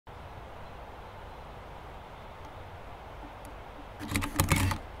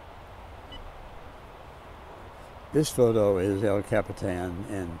This photo is El Capitan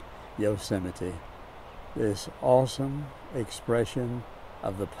in Yosemite. This awesome expression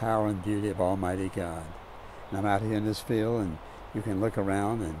of the power and beauty of Almighty God. And I'm out here in this field, and you can look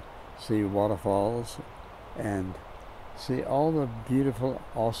around and see waterfalls and see all the beautiful,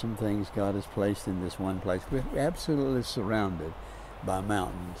 awesome things God has placed in this one place. We're absolutely surrounded by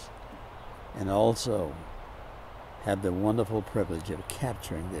mountains, and also have the wonderful privilege of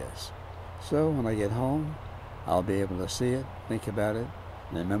capturing this. So when I get home, I'll be able to see it, think about it,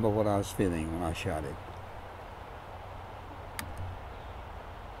 and remember what I was feeling when I shot it.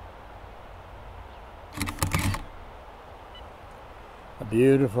 A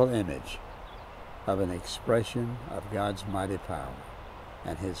beautiful image of an expression of God's mighty power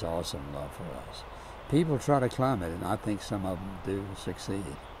and His awesome love for us. People try to climb it, and I think some of them do succeed.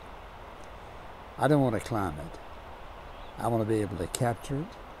 I don't want to climb it. I want to be able to capture it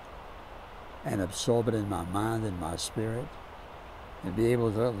and absorb it in my mind and my spirit, and be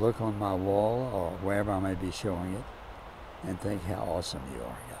able to look on my wall or wherever I may be showing it and think how awesome you are,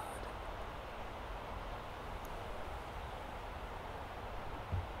 God.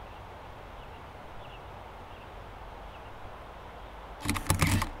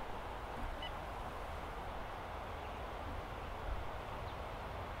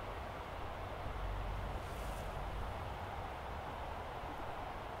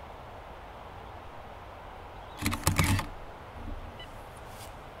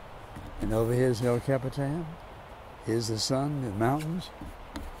 And over here is El Capitan. Here's the sun, the mountains,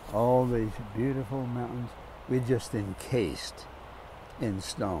 all these beautiful mountains. We're just encased in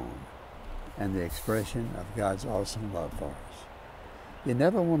stone and the expression of God's awesome love for us. You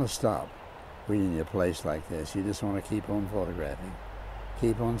never want to stop reading a place like this. You just want to keep on photographing,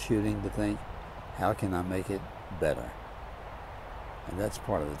 keep on shooting to think, how can I make it better? And that's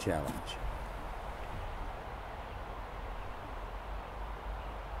part of the challenge.